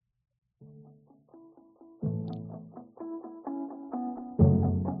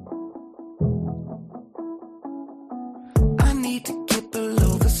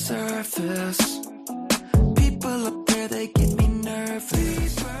surface. People up there, they get me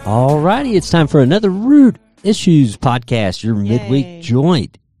nervous. Alrighty, it's time for another Root Issues podcast, your midweek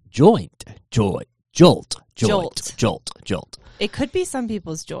jolt. It could be some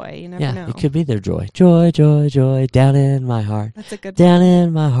people's joy. You never know. It could be their joy. Joy, joy, joy, down in my heart. That's a good down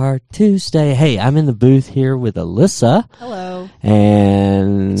in my heart to stay. Hey, I'm in the booth here with Alyssa. Hello.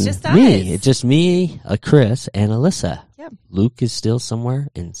 And it's just me. us. It's just me, Chris, and Alyssa. Yep. Luke is still somewhere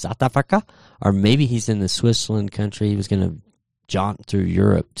in South Africa, or maybe he's in the Switzerland country. He was going to jaunt through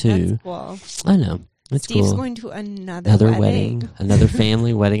Europe, too. That's cool. I know. It's Steve's cool. going to another wedding. Another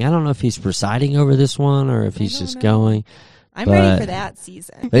family wedding. I don't know if he's presiding over this one or if he's just going. I'm ready for that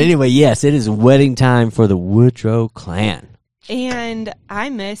season. But anyway, yes, it is wedding time for the Woodrow clan. And I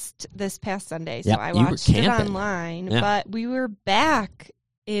missed this past Sunday, so Yep, I you were watched it camping. online. Yeah. But we were back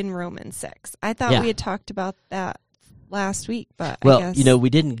in Romans 6. I thought we had talked about that last week, but I guess he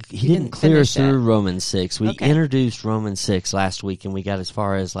didn't clear us finish through it. Romans 6. We Okay. introduced Romans 6 last week, and we got as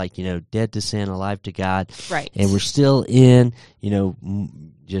far as dead to sin, alive to God. Right. And we're still in, more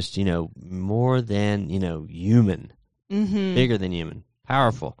than, human. Mm-hmm. Bigger than human,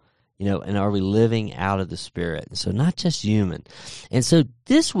 powerful, and are we living out of the Spirit? And so not just human. And so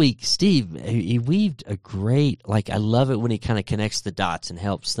this week, Steve, he weaved a great, I love it when he kind of connects the dots and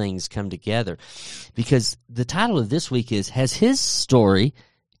helps things come together, because the title of this week is, has his story,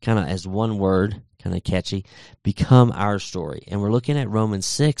 kind of as one word, kind of catchy, become our story? And we're looking at Romans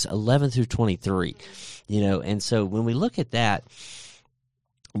 6, 11 through 23, and so when we look at that,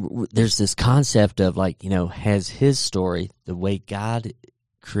 there's this concept of has his story, the way God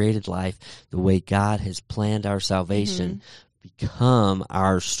created life, the way God has planned our salvation, become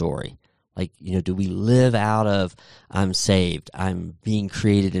our story? Do we live out of, I'm saved, I'm being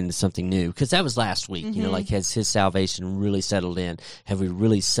created into something new? Because that was last week, has his salvation really settled in? Have we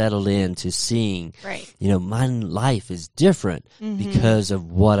really settled into seeing, my life is different because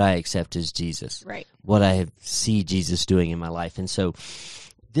of what I accept as Jesus, what I see Jesus doing in my life? And so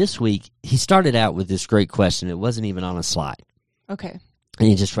this week, he started out with this great question. It wasn't even on a slide. Okay. And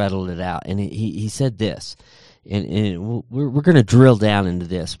he just rattled it out. And he said this, and we're going to drill down into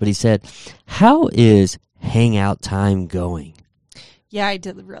this, but he said, how is hangout time going? Yeah, I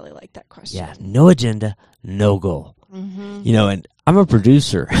did really like that question. Yeah, no agenda, no goal. And I'm a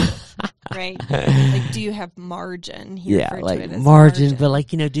producer. Right. Do you have margin? He Yeah, referred to it as margin, but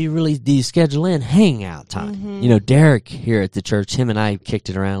do you schedule in hangout time? Derek here at the church, him and I kicked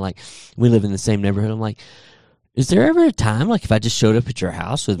it around, we live in the same neighborhood. I'm like, is there ever a time, if I just showed up at your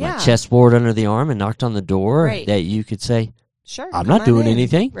house with my chessboard under the arm and knocked on the door, that you could say, sure, I'm not doing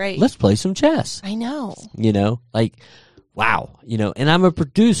anything. Right. Let's play some chess. I know. Wow. And I'm a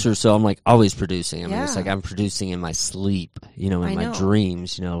producer, so I'm always producing. I mean, it's Yeah. I'm producing in my sleep, in I my know.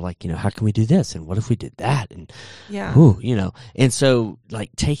 dreams, how can we do this? And what if we did that? And, Yeah. and so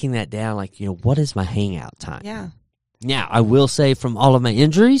taking that down, what is my hangout time? Yeah. Now, I will say from all of my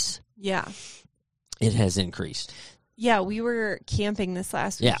injuries, Yeah. it has increased. Yeah, we were camping this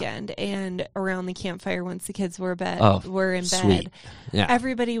last Yeah. weekend, and around the campfire, once the kids were in bed, sweet. Yeah.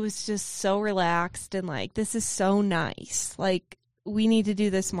 everybody was just so relaxed and this is so nice. We need to do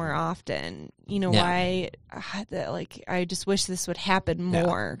this more often. Why? I just wish this would happen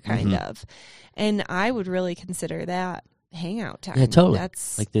more, kind of. And I would really consider that hangout time. Yeah, totally.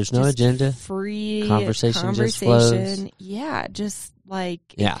 That's there's no just agenda. free Conversation just flows. Yeah, just it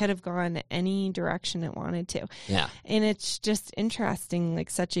could have gone any direction it wanted to. Yeah. And it's just interesting,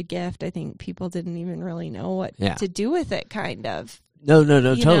 such a gift. I think people didn't even really know what to do with it, kind of. No,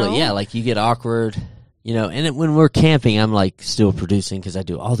 totally. know? Yeah, you get awkward, and when we're camping, I'm still producing because I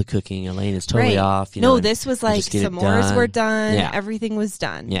do all the cooking. Elaine is totally off. No, this was just get it s'mores done. were done. Yeah. Everything was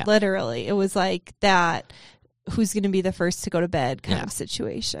done. Yeah. Literally. It was that who's going to be the first to go to bed kind Yeah. of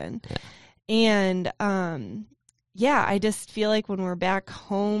situation. Yeah. And, I just feel when we're back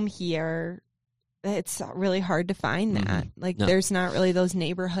home here, it's really hard to find that. No. There's not really those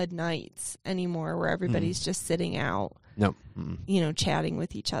neighborhood nights anymore where everybody's just sitting out, No. chatting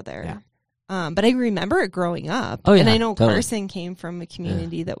with each other. Yeah. But I remember it growing up. Oh, yeah, and I know totally. Carson came from a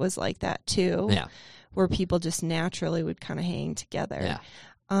community that was like that too. Yeah. Where people just naturally would kind of hang together. Yeah.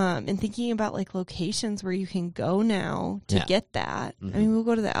 And thinking about locations where you can go now to get that. Mm-hmm. I mean, we'll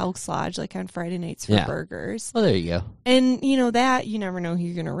go to the Elks Lodge on Friday nights for burgers. Well, there you go. And that you never know who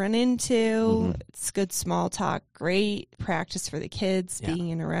you're going to run into. It's good small talk, great practice for the kids being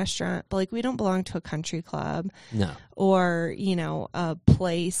in a restaurant. But we don't belong to a country club. No. Or, a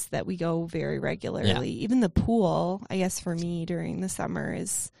place that we go very regularly. Yeah. Even the pool, I guess for me during the summer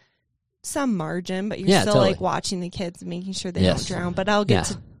is some margin, but you're still totally. watching the kids and making sure they don't drown. But I'll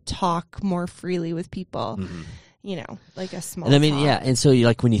get talk more freely with people. Mm-hmm. You know, like a small And I mean, talk. yeah, and so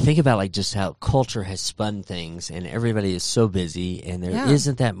like when you think about like just how culture has spun things, and everybody is so busy, and there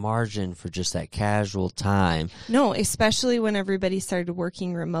isn't that margin for just that casual time. No, especially when everybody started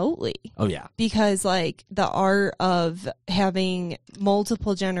working remotely. Oh yeah, because like the art of having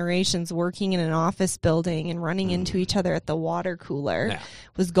multiple generations working in an office building and running into each other at the water cooler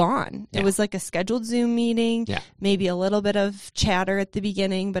was gone. It was like a scheduled Zoom meeting, maybe a little bit of chatter at the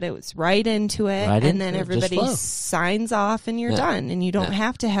beginning, but it was right into it, and then everybody signs off and you're done, and you don't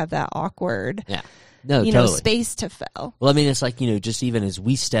have to have that awkward space to fill. Well, I mean, it's like, just even as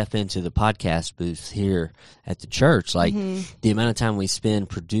we step into the podcast booth here at the church, like the amount of time we spend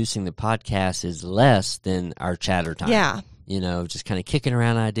producing the podcast is less than our chatter time. Yeah. Just kind of kicking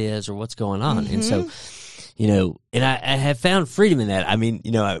around ideas or what's going on. And so, and I have found freedom in that. I mean,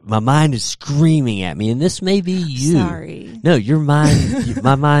 my mind is screaming at me, and this may be you. Sorry. No, your mind,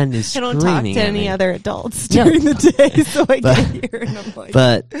 my mind is screaming at me. I don't talk to any other adults during the day, so I get here and I'm like.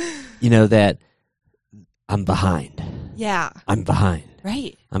 But, that I'm behind. Yeah. I'm behind.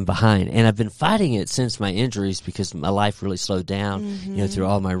 Right. I'm behind. And I've been fighting it since my injuries because my life really slowed down, through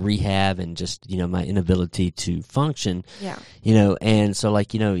all my rehab and just, my inability to function. Yeah. And so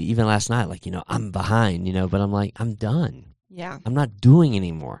like, even last night, like, I'm behind, but I'm like, I'm done. Yeah. I'm not doing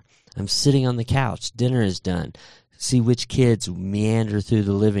anymore. I'm sitting on the couch. Dinner is done. See which kids meander through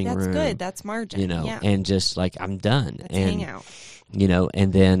the living room. That's good. That's margin. And just like, I'm done. Let's hang out.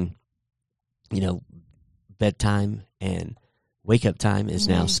 And then, bedtime and wake up time is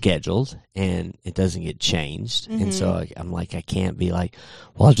now scheduled, and it doesn't get changed. And so I'm like, I can't be like,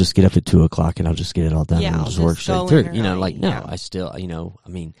 well, I'll just get up at 2:00 and I'll just get it all done and I'll just work straight through. I still, I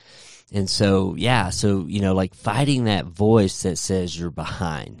mean, and so, so, like fighting that voice that says you're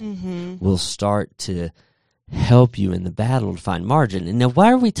behind will start to help you in the battle to find margin. And now,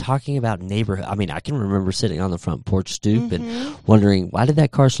 why are we talking about neighborhood? I mean, I can remember sitting on the front porch stoop and wondering, why did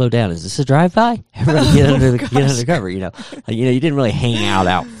that car slow down? Is this a drive-by? Everybody get under cover, you didn't really hang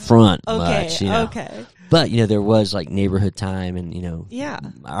out front much, Okay. But, there was like neighborhood time, and,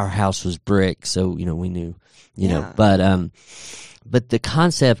 our house was brick, so, we knew, but the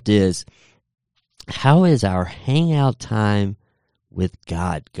concept is, how is our hangout time with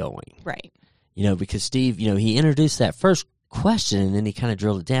God going? Right. Because Steve, he introduced that first question, and then he kind of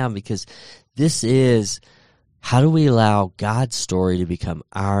drilled it down, because this is, how do we allow God's story to become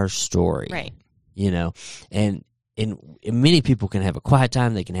our story? Right. And many people can have a quiet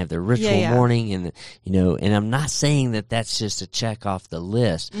time. They can have their ritual morning, and, and I'm not saying that that's just a check off the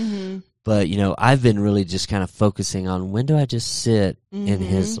list, but, I've been really just kind of focusing on, when do I just sit in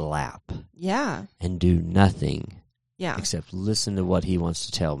his lap? Yeah. And do nothing. Yeah. Except listen to what he wants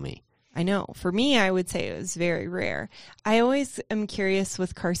to tell me. I know. For me, I would say it was very rare. I always am curious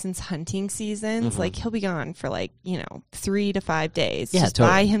with Carson's hunting seasons. Like, he'll be gone for 3 to 5 days just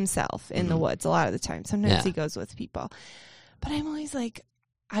by himself in the woods a lot of the time. Sometimes he goes with people. But I'm always like,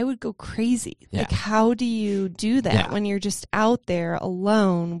 I would go crazy. Yeah. Like, how do you do that when you're just out there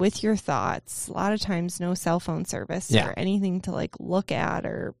alone with your thoughts? A lot of times no cell phone service or anything to look at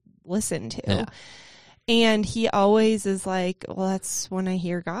or listen to. Yeah. And he always is like, well, that's when I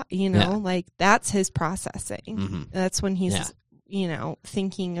hear God, like that's his processing. That's when he's,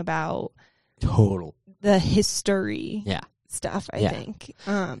 thinking about the history stuff, I think.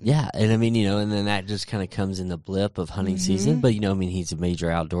 And I mean, and then that just kind of comes in the blip of hunting season. But, he's a major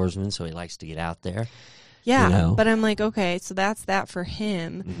outdoorsman, so he likes to get out there. Yeah. But I'm like, okay, so that's that for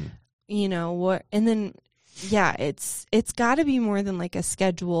him, what, and then, it's got to be more than a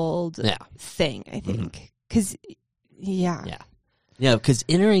scheduled thing, I think. Because, because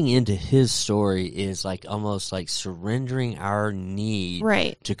entering into his story is almost like surrendering our need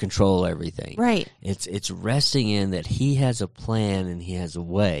to control everything. Right. It's resting in that he has a plan and he has a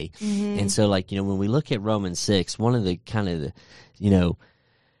way. And so, when we look at Romans 6, one of the kind of the,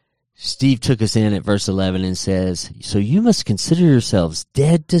 Steve took us in at verse 11 and says, so you must consider yourselves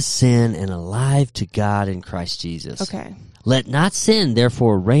dead to sin and alive to God in Christ Jesus. Okay. Let not sin,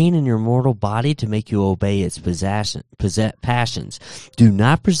 therefore, reign in your mortal body to make you obey its passions. Do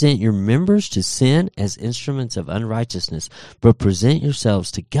not present your members to sin as instruments of unrighteousness, but present yourselves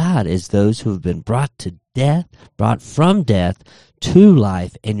to God as those who have been brought from death to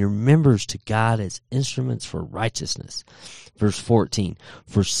life, and your members to God as instruments for righteousness. Verse 14,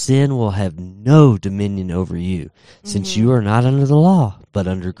 for sin will have no dominion over you, since you are not under the law, but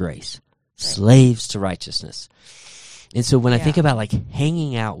under grace, slaves to righteousness. And so when I think about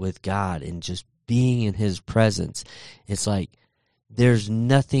hanging out with God and just being in his presence, it's there's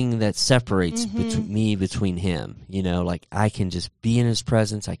nothing that separates between him. You know, like I can just be in his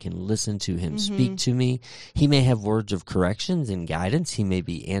presence. I can listen to him speak to me. He may have words of corrections and guidance. He may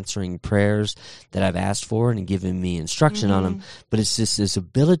be answering prayers that I've asked for and giving me instruction on them. But it's just this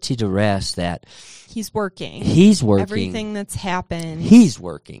ability to rest that he's working. He's working. Everything that's happened. He's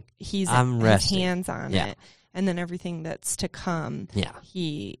working. I'm resting. His hands on it. And then everything that's to come,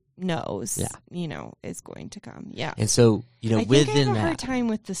 he knows, is going to come. Yeah. And so, I think I have a hard time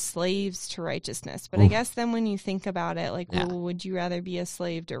with the slaves to righteousness, but I guess then when you think about it, like, well, would you rather be a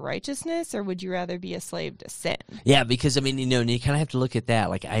slave to righteousness or would you rather be a slave to sin? Yeah, because, I mean, you kind of have to look at that.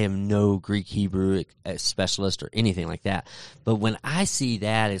 Like, I am no Greek, Hebrew specialist or anything like that. But when I see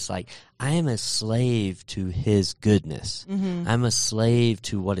that, it's like, I am a slave to his goodness. I'm a slave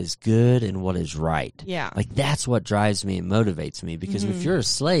to what is good and what is right. Yeah. Like, that's what drives me and motivates me. Because if you're a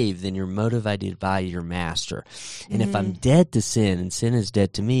slave, then you're motivated by your master. And if I'm dead to sin and sin is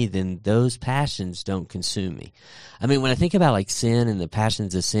dead to me, then those passions don't consume me. I mean, when I think about like sin and the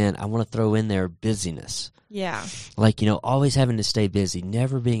passions of sin, I want to throw in there busyness. Yeah. Like, always having to stay busy,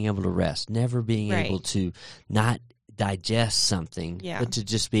 never being able to rest, never being able to not digest something, but to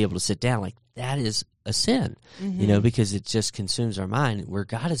just be able to sit down. Like, that is a sin, because it just consumes our mind, where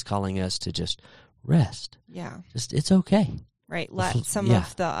God is calling us to just rest. Yeah. It's okay. Right. Let some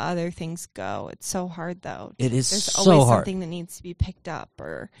of the other things go. It's so hard, though. There's so always hard. Something that needs to be picked up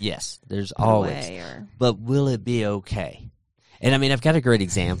or there's always. But will it be okay? And I mean, I've got a great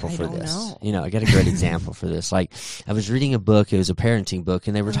example for this. I got a great example for this. Like, I was reading a book. It was a parenting book,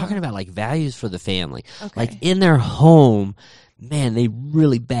 and they were talking about like values for the family. Okay. Like in their home, man, they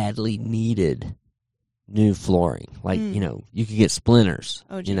really badly needed new flooring. Like, you could get splinters.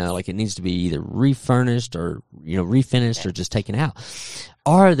 Oh, like it needs to be either refurnished or, refinished or just taken out.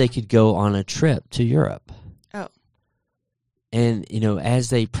 Or they could go on a trip to Europe. Oh. And,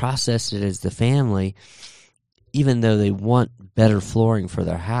 as they processed it as the family, even though they want better flooring for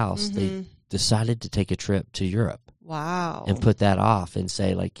their house, they decided to take a trip to Europe. Wow. And put that off and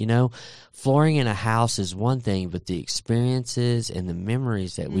say, like, flooring in a house is one thing, but the experiences and the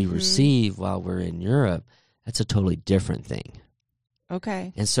memories that we receive while we're in Europe, that's a totally different thing.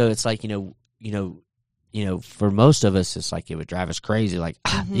 Okay. And so it's like, for most of us, it's like it would drive us crazy, like,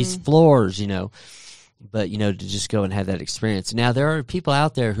 these floors, but, to just go and have that experience. Now, there are people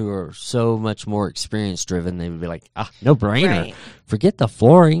out there who are so much more experience-driven, they would be like, no brainer. Right. Forget the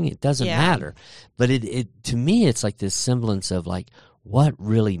flooring. It doesn't matter. But it to me, it's like this semblance of, like, what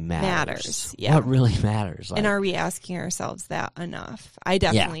really matters. Yeah. What really matters. Like, and are we asking ourselves that enough? I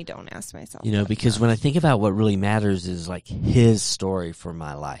definitely don't ask myself because enough. When I think about what really matters is, like, his story for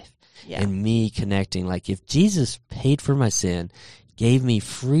my life. Yeah. And me connecting. Like, if Jesus paid for my sin, gave me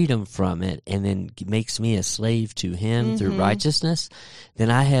freedom from it, and then makes me a slave to him through righteousness,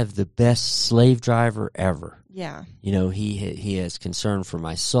 then I have the best slave driver ever. Yeah. He has concern for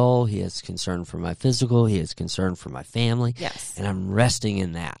my soul. He has concern for my physical. He has concern for my family. Yes. And I'm resting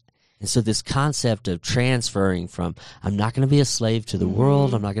in that. And so this concept of transferring from, I'm not going to be a slave to the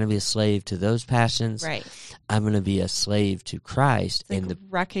world. I'm not going to be a slave to those passions. Right. I'm going to be a slave to Christ. It's like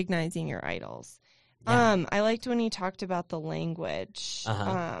recognizing your idols. Yeah. I liked when he talked about the language.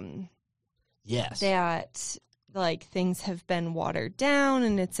 Yes. That, like, things have been watered down,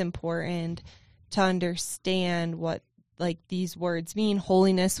 and it's important to understand what, like, these words mean.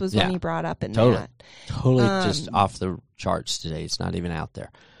 Holiness was one he brought up in that. Totally just off the charts today. It's not even out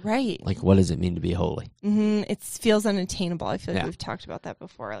there. Right. Like, what does it mean to be holy? It feels unattainable. I feel like we've talked about that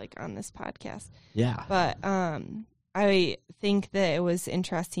before, like, on this podcast. Yeah. But, I think that it was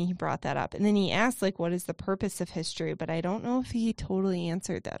interesting he brought that up. And then he asked, like, what is the purpose of history? But I don't know if he totally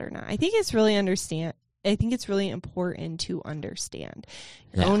answered that or not. I think it's really important to understand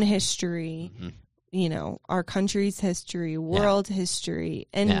your own history, our country's history, world history,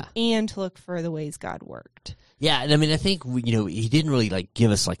 and to look for the ways God worked. Yeah, and I mean, I think, he didn't really, like,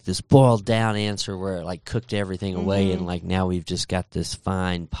 give us, like, this boiled down answer where it, like, cooked everything away and, like, now we've just got this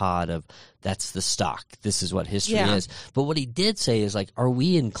fine pod of, that's the stock. This is what history is. But what he did say is, like, are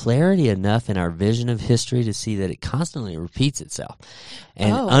we in clarity enough in our vision of history to see that it constantly repeats itself?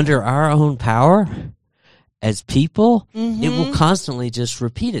 And under our own power as people, it will constantly just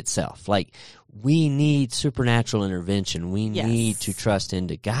repeat itself. Like, we need supernatural intervention. We need to trust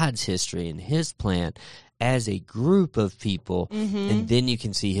into God's history and his plan as a group of people, and then you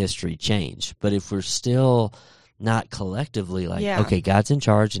can see history change. But if we're still not collectively like, Yeah. okay, God's in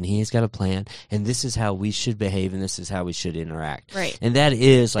charge and He's got a plan, and this is how we should behave, and this is how we should interact. Right. And that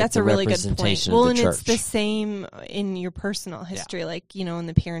is like That's the a really good point. representation Well, of and the church. it's the same in your personal history. Like, you know, in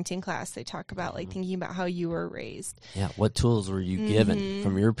the parenting class, they talk about like thinking about how you were raised. Yeah. What tools were you given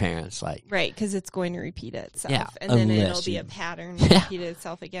from your parents? Like, Right, because it's going to repeat itself. Yeah, And then it'll unless be you- a pattern Yeah. repeat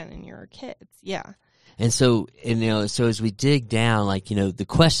itself again in your kids. Yeah. And so, so as we dig down, like, the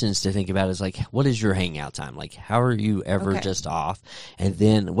questions to think about is like, what is your hangout time? Like, how are you ever Okay. just off? And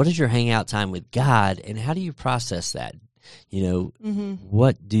then what is your hangout time with God? And how do you process that?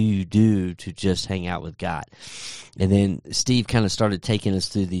 What do you do to just hang out with God? And then Steve kind of started taking us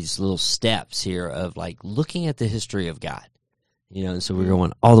through these little steps here of like looking at the history of God, and so we're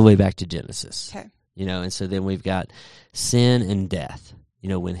going all the way back to Genesis, Okay. and so then we've got sin and death.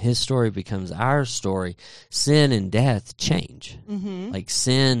 When his story becomes our story, sin and death change. Mm-hmm. Like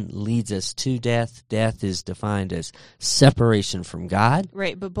sin leads us to death. Death is defined as separation from God.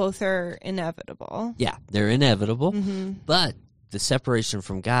 Right, but both are inevitable. Yeah, they're inevitable. Mm-hmm. But the separation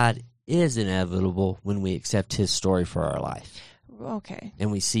from God is inevitable when we accept his story for our life. Okay.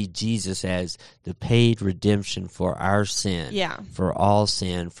 And we see Jesus as the paid redemption for our sin. Yeah. For all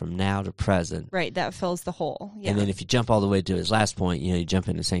sin from now to present. Right, that fills the hole. Yeah. And then if you jump all the way to his last point, you jump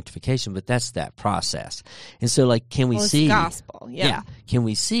into sanctification, but that's that process. And so, like, can we see... It's gospel, yeah. Can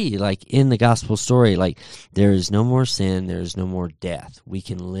we see, like, in the gospel story, like, there is no more sin, there is no more death. We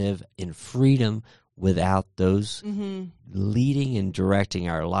can live in freedom without those leading and directing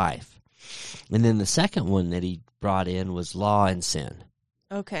our life. And then the second one that he brought in was law and sin.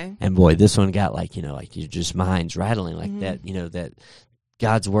 Okay. And boy, this one got like your just mind's rattling like that, that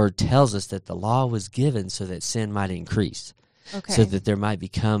God's word tells us that the law was given so that sin might increase. Okay. So that there might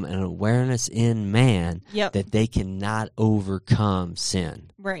become an awareness in man that they cannot overcome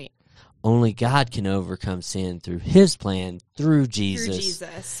sin. Right. Only God can overcome sin through his plan, through Jesus. Through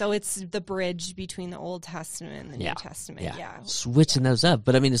Jesus. So it's the bridge between the Old Testament and the New Testament. Yeah. Switching those up.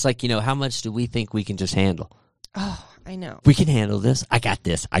 But I mean, it's like, how much do we think we can just handle? Oh, I know. We can handle this. I got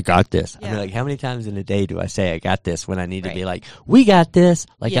this. I got this. Yeah. I mean, like, how many times in a day do I say I got this when I need to be like, we got this?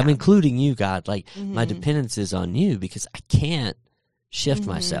 Like, I'm including you, God. Like, my dependence is on you because I can't shift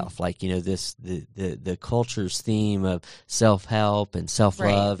myself. Like, the culture's theme of self-help and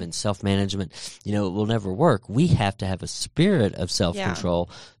self-love and self-management, it will never work. We have to have a spirit of self-control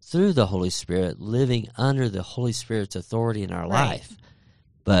through the Holy Spirit, living under the Holy Spirit's authority in our life.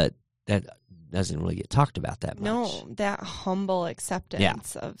 But that doesn't really get talked about that much. No, that humble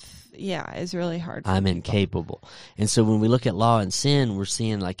acceptance of is really hard for I'm people. incapable. And so when we look at law and sin, we're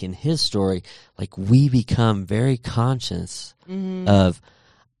seeing, like, in his story, like, we become very conscious of,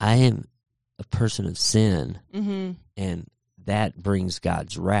 I am a person of sin, and that brings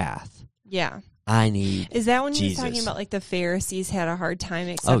God's wrath. Yeah. I need Is that when Jesus. you're talking about, like, the Pharisees had a hard time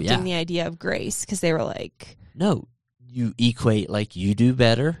accepting the idea of grace because they were like... No. You equate, like, you do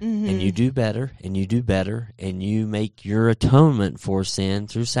better, and you do better, and you do better, and you make your atonement for sin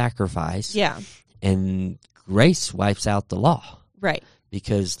through sacrifice. Yeah. And grace wipes out the law. Right.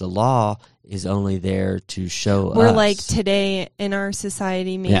 Because the law is only there to show us. We're like today in our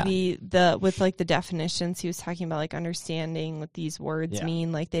society, maybe with like the definitions he was talking about, like understanding what these words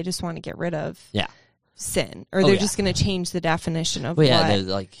mean, like they just want to get rid of sin, or they're just going to change the definition of what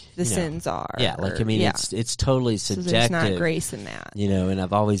like, the sins are. Yeah, like, I mean, it's totally subjective. So there's not grace in that. And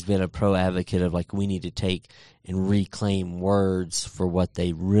I've always been a pro advocate of, like, we need to take and reclaim words for what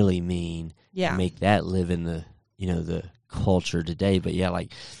they really mean. Yeah. Make that live in the, the culture today. But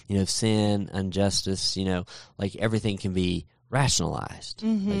like, sin, injustice, like, everything can be rationalized.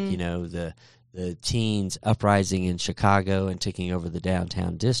 Like, the teens uprising in Chicago and taking over the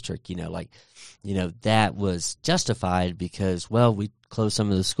downtown district, that was justified because, well, we closed some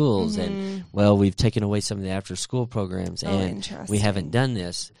of the schools and, well, we've taken away some of the after school programs and we haven't done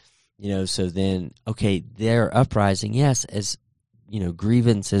this, so then, okay, their uprising, yes, as,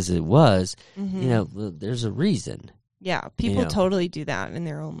 grievance as it was, there's a reason. Yeah. People totally do that in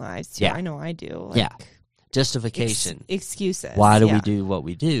their own lives too. Yeah. I know I do. Like, Justification. Excuses. Why do we do what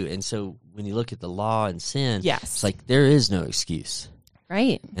we do? And so when you look at the law and sin, it's like there is no excuse.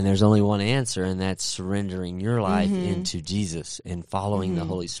 Right. And there's only one answer, and that's surrendering your life into Jesus and following the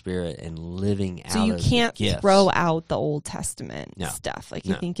Holy Spirit and living out of the gifts. So you can't throw out the Old Testament stuff. Like,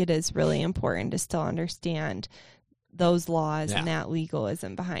 No. I think it is really important to still understand those laws and that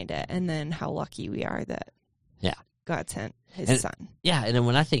legalism behind it, and then how lucky we are that God sent his son. Yeah, and then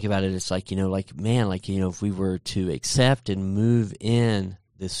when I think about it, it's like, man, if we were to accept and move in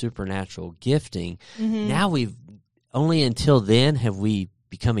the supernatural gifting, now we've, only until then have we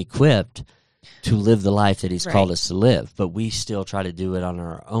become equipped to live the life that he's Right. called us to live, but we still try to do it on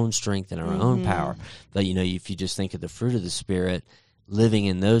our own strength and our own power. But, if you just think of the fruit of the Spirit, living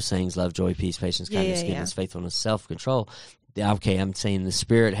in those things, love, joy, peace, patience, kindness, goodness, faithfulness, self-control, okay, I'm saying the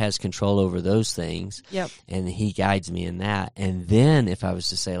Spirit has control over those things, and he guides me in that. And then if I was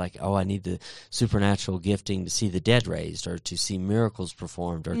to say, like, I need the supernatural gifting to see the dead raised, or to see miracles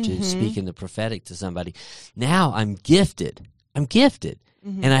performed, or to speak in the prophetic to somebody, now I'm gifted.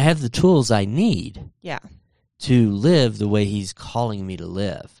 And I have the tools I need to live the way he's calling me to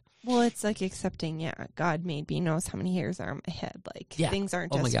live. Well, it's like accepting, God made me, knows how many hairs are on my head. Like, things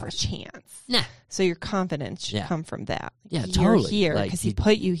aren't just for chance. Nah. So your confidence should come from that. Yeah, You're totally. here because he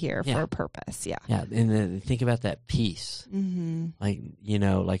put you here for a purpose. Yeah. Yeah, and then think about that peace. Like,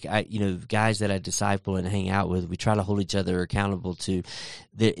 guys that I disciple and hang out with, we try to hold each other accountable to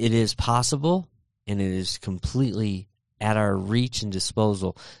that it is possible, and it is completely at our reach and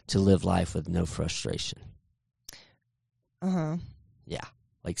disposal to live life with no frustration. Yeah.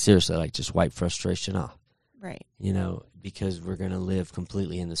 Like, seriously, like, just wipe frustration off. Right. Because we're going to live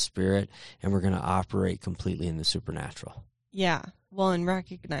completely in the Spirit, and we're going to operate completely in the supernatural. Yeah. Well, and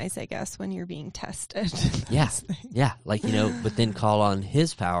recognize, I guess, when you're being tested. Yeah. Like, but then call on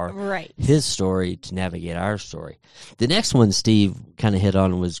his power, right, his story to navigate our story. The next one Steve kind of hit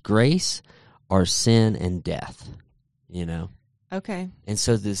on was grace or sin and death, Okay. And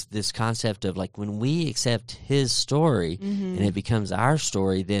so this concept of, like, when we accept his story and it becomes our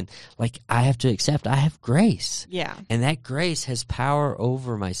story, then, like, I have to accept I have grace. Yeah. And that grace has power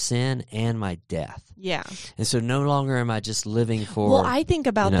over my sin and my death. Yeah. And so no longer am I just living for... Well, I think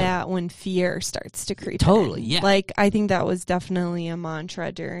about that when fear starts to creep Totally, in. yeah. Like, I think that was definitely a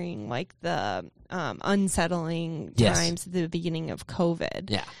mantra during, like, the unsettling times at the beginning of COVID.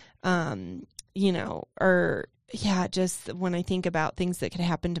 Yeah. Just when I think about things that could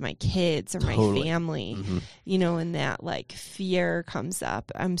happen to my kids or my family, and that, like, fear comes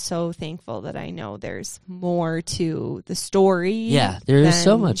up. I'm so thankful that I know there's more to the story. Yeah, there is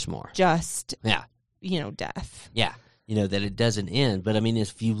so much more. Just, death. Yeah. That it doesn't end. But, I mean,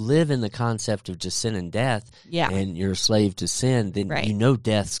 if you live in the concept of just sin and death and you're a slave to sin, then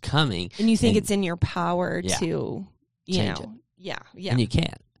death's coming. And you think it's in your power to, change it. Yeah. And you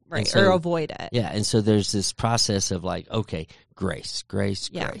can't. Right, so, or avoid it. Yeah, and so there's this process of, like, okay, grace.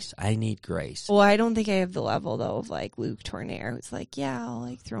 I need grace. Well, I don't think I have the level, though, of, like, Luke Tornaire, who's like, I'll,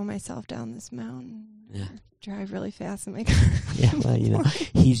 like, throw myself down this mountain. Yeah. Drive really fast in my car. Yeah, well,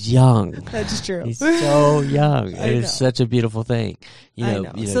 he's young. That's true. He's so young. It's such a beautiful thing. I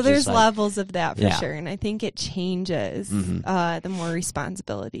know. So there's levels of that for sure, and I think it changes the more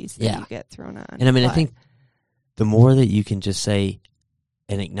responsibilities that you get thrown on. And, I mean, I think the more that you can just say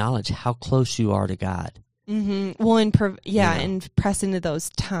and acknowledge how close you are to God. Well, and and press into those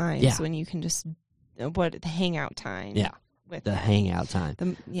times when you can just the hangout time. Yeah, with the hangout time.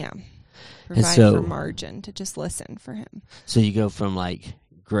 Provide for margin to just listen for him. So you go from, like,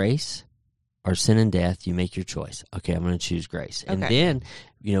 grace or sin and death. You make your choice. Okay, I'm going to choose grace, and then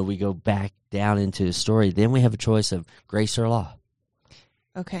we go back down into the story. Then we have a choice of grace or law.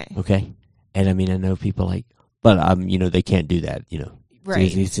 Okay, and I mean, I know people like, but they can't do that.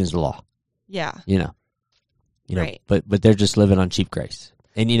 Right. It's in the law. Yeah. Right. But they're just living on cheap grace.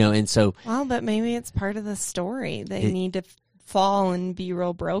 And and so well, but maybe it's part of the story. They need to fall and be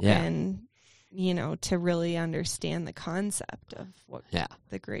real broken, to really understand the concept of what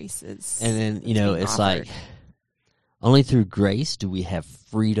the grace is. And then, it's offered. Like only through grace do we have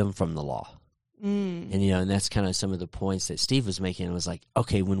freedom from the law. And and that's kind of some of the points that Steve was making. It was like,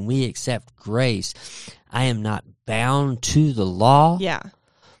 okay, when we accept grace, I am not bound to the law. Yeah.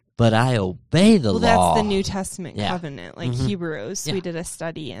 But I obey the law. Well, that's the New Testament covenant, like Hebrews. We did a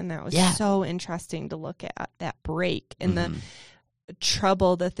study, and that was so interesting to look at that break and the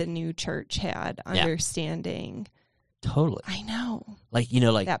trouble that the new church had understanding. Totally. I know. Like,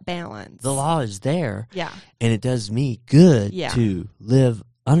 like that balance. The law is there. Yeah. And it does me good to live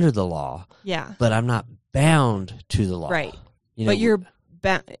under the law. Yeah. But I'm not bound to the law. Right.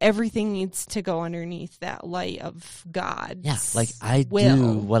 But everything needs to go underneath that light of God. Yeah, like I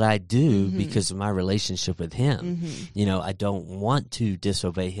do what I do because of my relationship with Him. I don't want to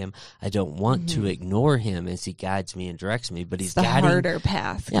disobey Him. I don't want to ignore Him as He guides me and directs me. But He's the guiding, harder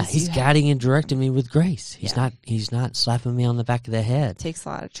path. Yeah, He's guiding and directing me with grace. He's not slapping me on the back of the head. It takes a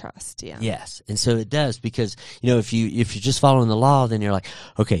lot of trust. Yeah. Yes, and so it does because if you're just following the law, then you're like,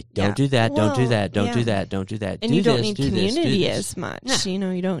 okay, don't do that, don't do that, don't do that, don't do that. And you don't need community as much. Yeah.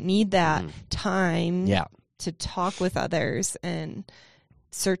 You don't need that time to talk with others and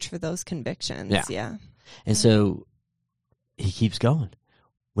search for those convictions. Yeah. And so he keeps going.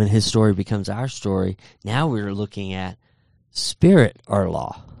 when his story becomes our story, now we're looking at spirit or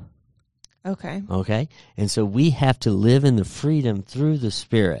law. Okay. Okay? And so we have to live in the freedom through the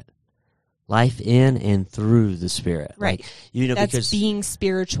Spirit. Life in and through the Spirit. Right. Like, That's because being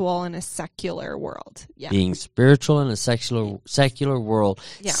spiritual in a secular world. Yeah. being spiritual in a secular world,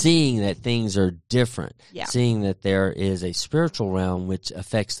 Yeah. seeing that things are different, Yeah. seeing that there is a spiritual realm which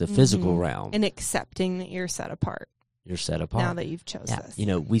affects the physical realm. And accepting that you're set apart You're set apart. now that you've chosen this.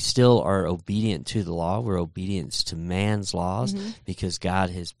 We still are obedient to the law. We're obedient to man's laws because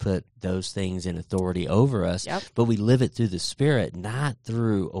God has put those things in authority over us. Yep. But we live it through the Spirit, not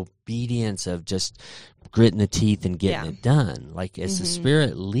through obedience of just gritting the teeth and getting it done. Like as the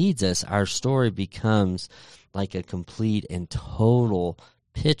Spirit leads us, our story becomes like a complete and total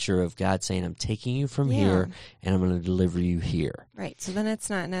picture of God saying, I'm taking you from here and I'm going to deliver you here. Right. So then it's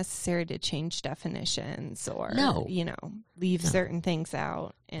not necessary to change definitions or, leave No. certain things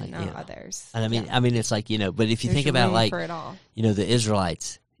out and Like, not others. And I mean, it's like, but if you There's think about room like, for it all. the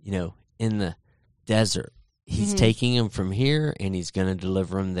Israelites, in the desert, he's taking them from here and he's going to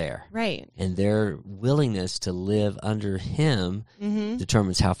deliver them there. Right. And their willingness to live under him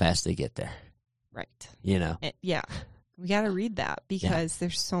determines how fast they get there. Right. Yeah. We got to read that because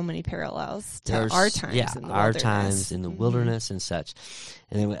there's so many parallels to There's- our times in the our wilderness. times in the wilderness and such.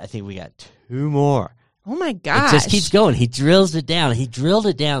 And then I think we got two more. Oh my gosh. It just keeps going. He drills it down. He drilled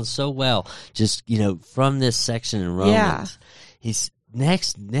it down so well. Just, from this section in Romans. Yeah. He's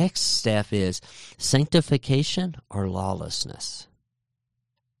next step is sanctification or lawlessness.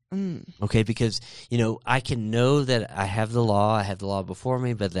 Okay, because, I can know that I have the law before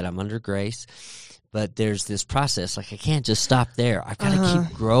me, but that I'm under grace. But there's this process, like I can't just stop there. I've got to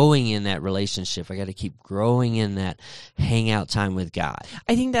keep growing in that relationship. I got to keep growing in that hangout time with God.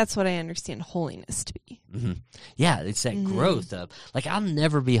 I think that's what I understand holiness to be. Yeah, it's that growth of, like, I'll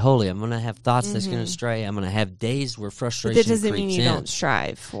never be holy. I'm going to have thoughts that's going to stray. I'm going to have days where frustration But that doesn't creeps mean you in. don't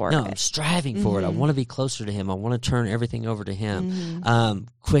strive for No, it. I'm striving for it. I want to be closer to Him. I want to turn everything over to Him.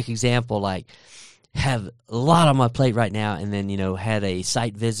 Quick example, like, have a lot on my plate right now, and then, had a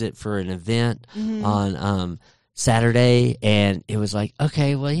site visit for an event on Saturday, and it was like,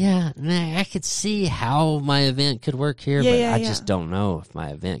 okay, well, I could see how my event could work here, but I just don't know if my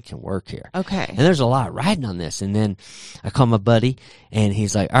event can work here. Okay. And there's a lot riding on this, and then I call my buddy, and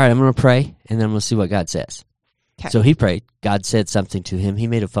he's like, all right, I'm going to pray, and then we'll see what God says. Okay. So he prayed. God said something to him. He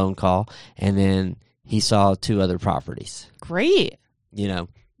made a phone call, and then he saw 2 other properties. Great.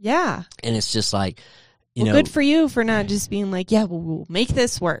 Yeah. And it's just like, good for you for not just being like, we'll make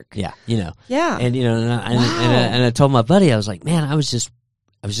this work. Yeah, Yeah. And and I told my buddy, I was like, man, I was just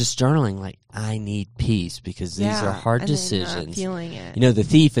journaling, like, I need peace because these are hard and decisions. Not feeling it. The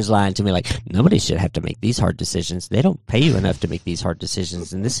thief is lying to me like, nobody should have to make these hard decisions. They don't pay you enough to make these hard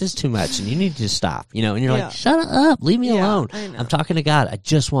decisions, and this is too much, and you need to stop. And you're like, shut up, leave me alone. I'm talking to God. I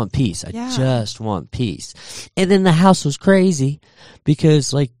just want peace. I just want peace. And then the house was crazy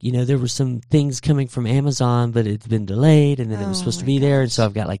because, like, there were some things coming from Amazon, but it's been delayed, and then it was supposed to be there, and so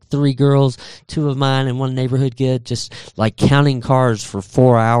I've got like 3 girls, 2 of mine and 1 neighborhood kid, just like counting cars for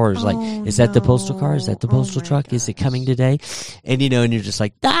 4 hours. Like, is that the postal car? Is that the postal truck? gosh. Is it coming today? And and you're just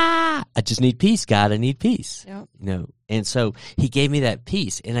like, I just need peace, God. I need peace. Yep. And so He gave me that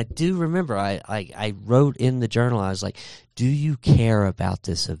peace. And I do remember I wrote in the journal, I was like, do you care about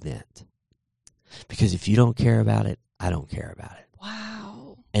this event? Because if you don't care about it, I don't care about it.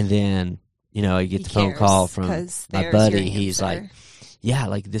 Wow. And then, I get He the phone cares, call from 'cause my there's buddy. your He's like, answer. yeah,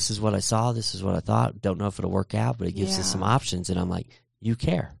 like, this is what I saw. This is what I thought. Don't know if it'll work out, but it gives us some options. And I'm like, you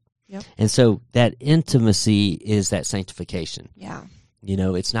care. Yep. And so that intimacy is that sanctification. Yeah.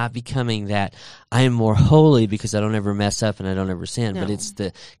 It's not becoming that I am more holy because I don't ever mess up and I don't ever sin, but No. it's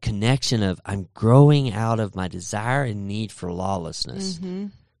the connection of I'm growing out of my desire and need for lawlessness.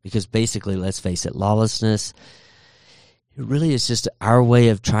 Because basically, let's face it, lawlessness, it really is just our way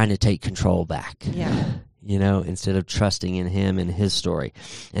of trying to take control back. Yeah. Instead of trusting in Him and His story.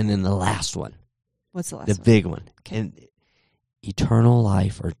 And then the last one. What's the last The one? big one. Okay. And eternal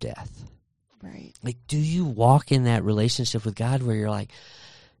life or death. Right. Like, do you walk in that relationship with God where you're like,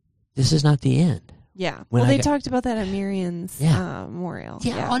 this is not the end? Yeah. When Well, I they got- talked about that at Marion's memorial.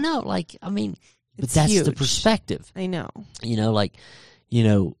 Yeah, I know. Like, I mean, but It's that's the huge. perspective. I know.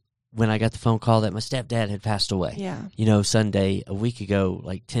 When I got the phone call that my stepdad had passed away. Yeah. Sunday, a week ago,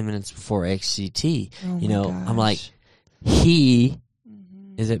 like 10 minutes before XCT, Oh my I'm like, gosh. he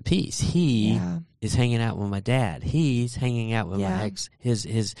is at peace. He Yeah. is hanging out with my dad. He's hanging out with my ex,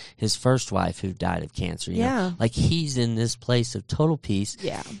 his first wife who died of cancer. You know? Like he's in this place of total peace.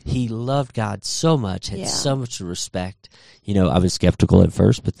 Yeah. He loved God so much, had so much respect. You know, I was skeptical at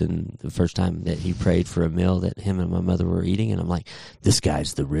first, but then the first time that he prayed for a meal that him and my mother were eating, and I'm like, this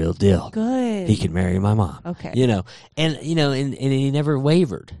guy's the real deal. Good. He can marry my mom. Okay. You know, and he never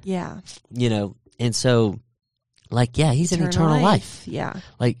wavered. Yeah. You know, and so, like, yeah, he's an eternal life. Yeah.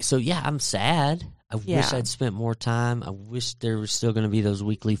 Like, so, yeah, I'm sad. I wish I'd spent more time. I wish there was still going to be those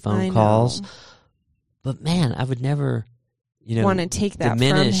weekly phone calls. But, man, I would never, you know, want to take that from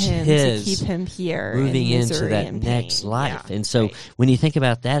him to keep him here. Moving in into that next life. And so when you think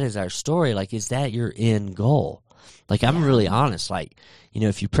about that as our story, like, is that your end goal? Like, I'm really honest. Like, you know,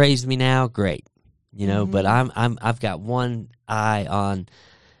 if you praised me now, great. You know, but I've got one eye on,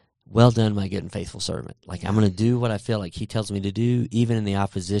 well done, my good and faithful servant. Like, I'm going to do what I feel like he tells me to do, even in the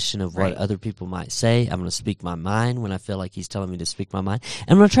opposition of what other people might say. I'm going to speak my mind when I feel like he's telling me to speak my mind.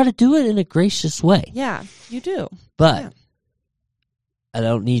 And I'm going to try to do it in a gracious way. Yeah, you do. But I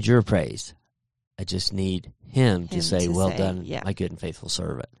don't need your praise. I just need him to say, well done, my good and faithful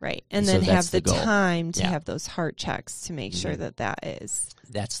servant. Right. And then have the time to have those heart checks to make sure that is.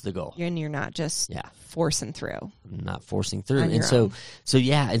 That's the goal. And you're not just forcing through. Not forcing through. And so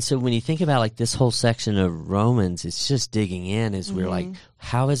when you think about like this whole section of Romans, it's just digging in as we're like,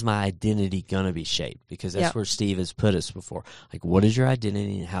 how is my identity going to be shaped? Because that's where Steve has put us before. Like, what is your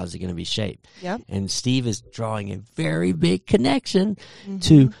identity and how is it going to be shaped? Yep. And Steve is drawing a very big connection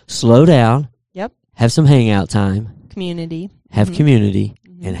to slow down. Yep. Have some hangout time. Community. Have community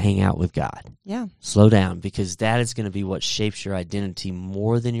and hang out with God. Yeah. Slow down, because that is going to be what shapes your identity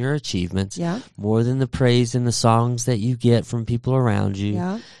more than your achievements, more than the praise and the songs that you get from people around you.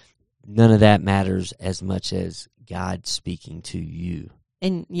 Yeah. None of that matters as much as God speaking to you.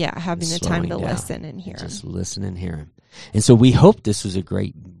 And having the time to listen and hear him. Just listen and hear him. And so we hope this was a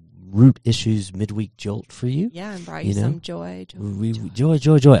great Root Issues midweek jolt for you. Yeah, and brought you some joy.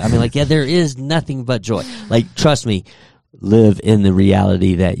 Joy. I mean, like, there is nothing but joy. Like, trust me, live in the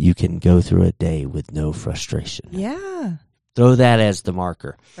reality that you can go through a day with no frustration. Yeah. Throw that as the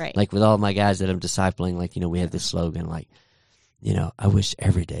marker. Right. Like with all my guys that I'm discipling, like, you know, we have this slogan, like, you know, I wish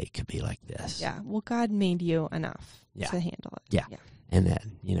every day could be like this. Yeah. Well, God made you enough to handle it. Yeah. And that,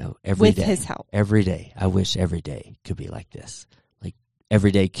 you know, every day. With his help. Every day. I wish every day could be like this. Like,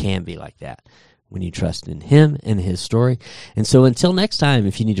 every day can be like that when you trust in him and his story. And so until next time,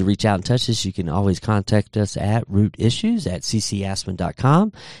 if you need to reach out and touch us, you can always contact us at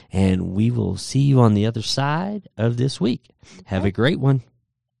rootissues@ccaspen.com, and we will see you on the other side of this week. Have a great one.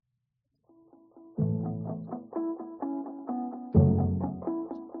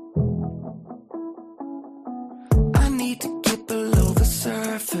 I need to get below the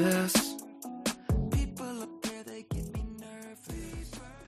surface.